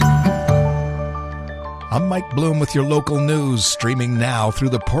I'm Mike Bloom with your local news, streaming now through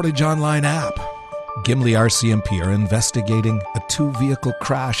the Portage Online app. Gimli RCMP are investigating a two-vehicle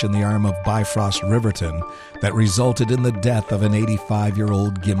crash in the arm of Bifrost Riverton that resulted in the death of an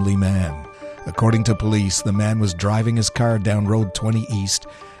 85-year-old Gimli man. According to police, the man was driving his car down Road 20 East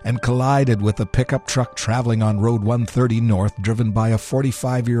and collided with a pickup truck traveling on Road 130 North driven by a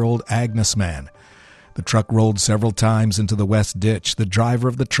 45-year-old Agnes man. The truck rolled several times into the west ditch. The driver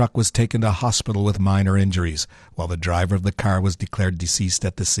of the truck was taken to hospital with minor injuries, while the driver of the car was declared deceased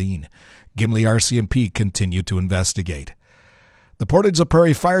at the scene. Gimli RCMP continued to investigate. The Portage la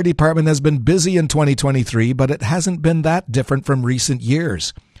Prairie Fire Department has been busy in 2023, but it hasn't been that different from recent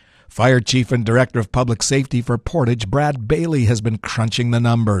years. Fire Chief and Director of Public Safety for Portage, Brad Bailey, has been crunching the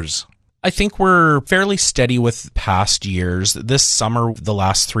numbers. I think we're fairly steady with past years. This summer, the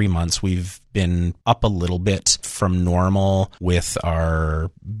last 3 months, we've been up a little bit from normal with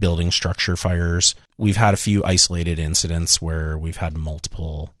our building structure fires. We've had a few isolated incidents where we've had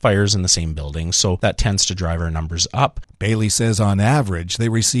multiple fires in the same building, so that tends to drive our numbers up. Bailey says on average they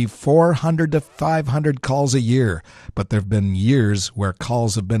receive 400 to 500 calls a year, but there have been years where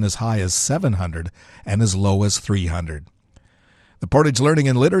calls have been as high as 700 and as low as 300. The Portage Learning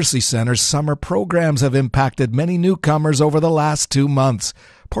and Literacy Center's summer programs have impacted many newcomers over the last 2 months.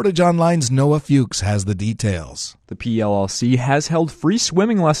 Portage Online's Noah Fuchs has the details. The PLLC has held free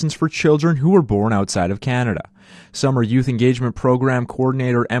swimming lessons for children who were born outside of Canada. Summer Youth Engagement Program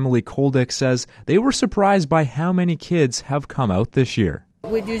Coordinator Emily Koldick says they were surprised by how many kids have come out this year.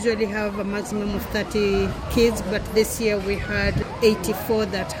 We usually have a maximum of 30 kids, but this year we had 84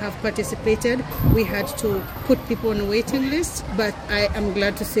 that have participated. We had to put people on a waiting list, but I am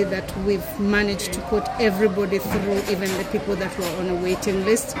glad to say that we've managed to put everybody through, even the people that were on a waiting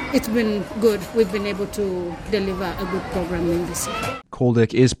list. It's been good. We've been able to deliver a good program in this year.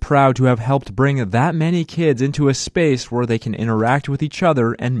 Koldick is proud to have helped bring that many kids into a space where they can interact with each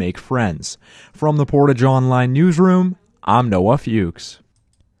other and make friends. From the Portage Online newsroom, I'm Noah Fuchs.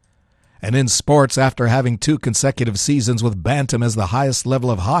 And in sports, after having 2 consecutive seasons with Bantam as the highest level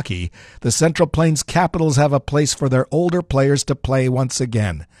of hockey, the Central Plains Capitals have a place for their older players to play once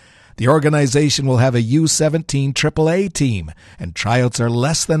again. The organization will have a U17 AAA team, and tryouts are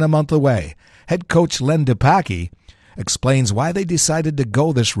less than a month away. Head coach Len DePacky explains why they decided to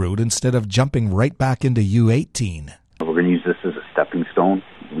go this route instead of jumping right back into U18. We're going to use this as a stepping stone.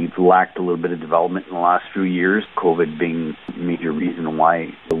 We've lacked a little bit of development in the last few years, COVID being a major reason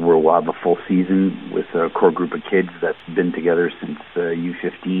why we'll have a full season with a core group of kids that's been together since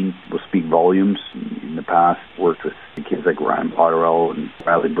U15. Will speak volumes. In the past, worked with kids like Ryan Potterell and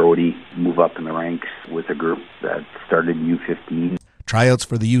Riley Brody, move up in the ranks with a group that started U15. Tryouts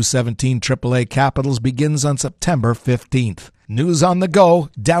for the U17 AAA Capitals begins on September 15th. News on the go.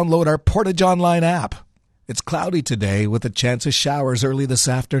 Download our Portage Online app. It's cloudy today with a chance of showers early this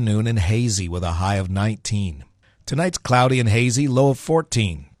afternoon and hazy with a high of 19. Tonight's cloudy and hazy, low of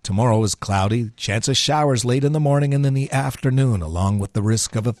 14. Tomorrow is cloudy, chance of showers late in the morning and in the afternoon, along with the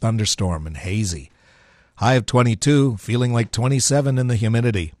risk of a thunderstorm and hazy. High of 22, feeling like 27 in the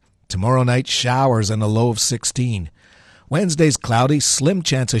humidity. Tomorrow night, showers and a low of 16. Wednesday's cloudy, slim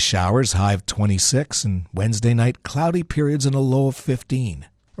chance of showers, high of 26, and Wednesday night, cloudy periods and a low of 15.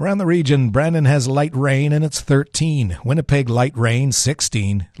 Around the region, Brandon has light rain and it's 13. Winnipeg, light rain,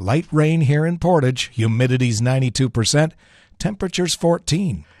 16. Light rain here in Portage, humidity's 92%, temperature's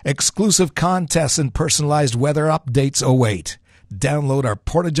 14. Exclusive contests and personalized weather updates await. Download our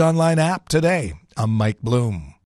Portage Online app today. I'm Mike Bloom.